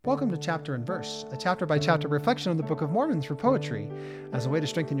Welcome to Chapter and Verse, a chapter-by-chapter reflection on the Book of Mormon through poetry, as a way to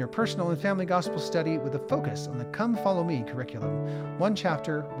strengthen your personal and family gospel study with a focus on the Come Follow Me curriculum. One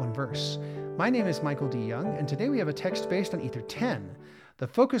chapter, one verse. My name is Michael D. Young, and today we have a text based on Ether 10. The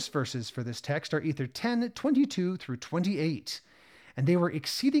focus verses for this text are Ether 10, 22 through 28. And they were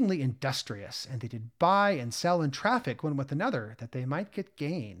exceedingly industrious, and they did buy and sell and traffic one with another, that they might get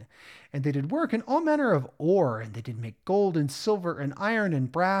gain. And they did work in all manner of ore, and they did make gold and silver and iron and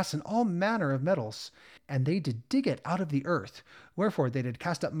brass and all manner of metals. And they did dig it out of the earth. Wherefore they did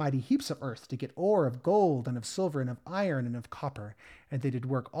cast up mighty heaps of earth to get ore of gold and of silver and of iron and of copper. And they did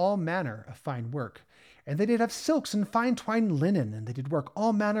work all manner of fine work. And they did have silks and fine twined linen, and they did work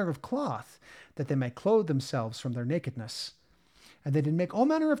all manner of cloth, that they might clothe themselves from their nakedness. And they did make all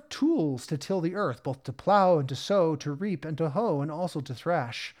manner of tools to till the earth, both to plow and to sow, to reap and to hoe, and also to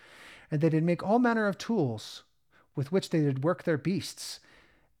thrash. And they did make all manner of tools, with which they did work their beasts.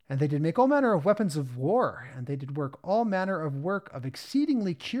 And they did make all manner of weapons of war, and they did work all manner of work of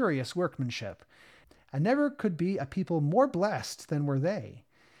exceedingly curious workmanship. And never could be a people more blessed than were they,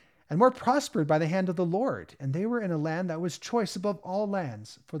 and more prospered by the hand of the Lord. And they were in a land that was choice above all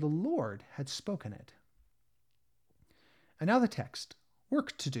lands, for the Lord had spoken it. And now the text,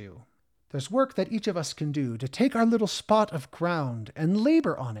 work to do. There's work that each of us can do to take our little spot of ground and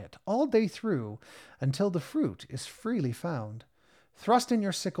labor on it all day through until the fruit is freely found. Thrust in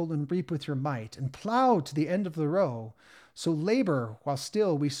your sickle and reap with your might, and plow to the end of the row. So labor while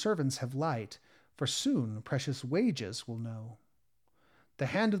still we servants have light, for soon precious wages will know. The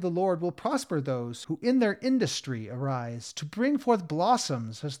hand of the Lord will prosper those who in their industry arise, to bring forth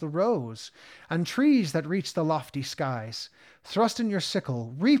blossoms as the rose, and trees that reach the lofty skies. Thrust in your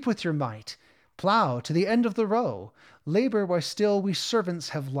sickle, reap with your might, plow to the end of the row. Labor while still we servants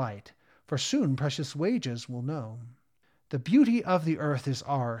have light, for soon precious wages will know. The beauty of the earth is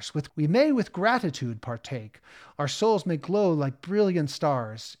ours, we may with gratitude partake. Our souls may glow like brilliant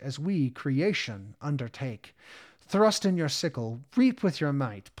stars, as we creation undertake. Thrust in your sickle, reap with your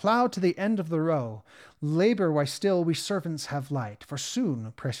might, plow to the end of the row. Labor while still we servants have light, for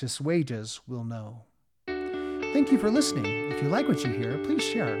soon precious wages will know. Thank you for listening. If you like what you hear, please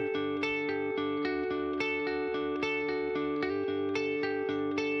share.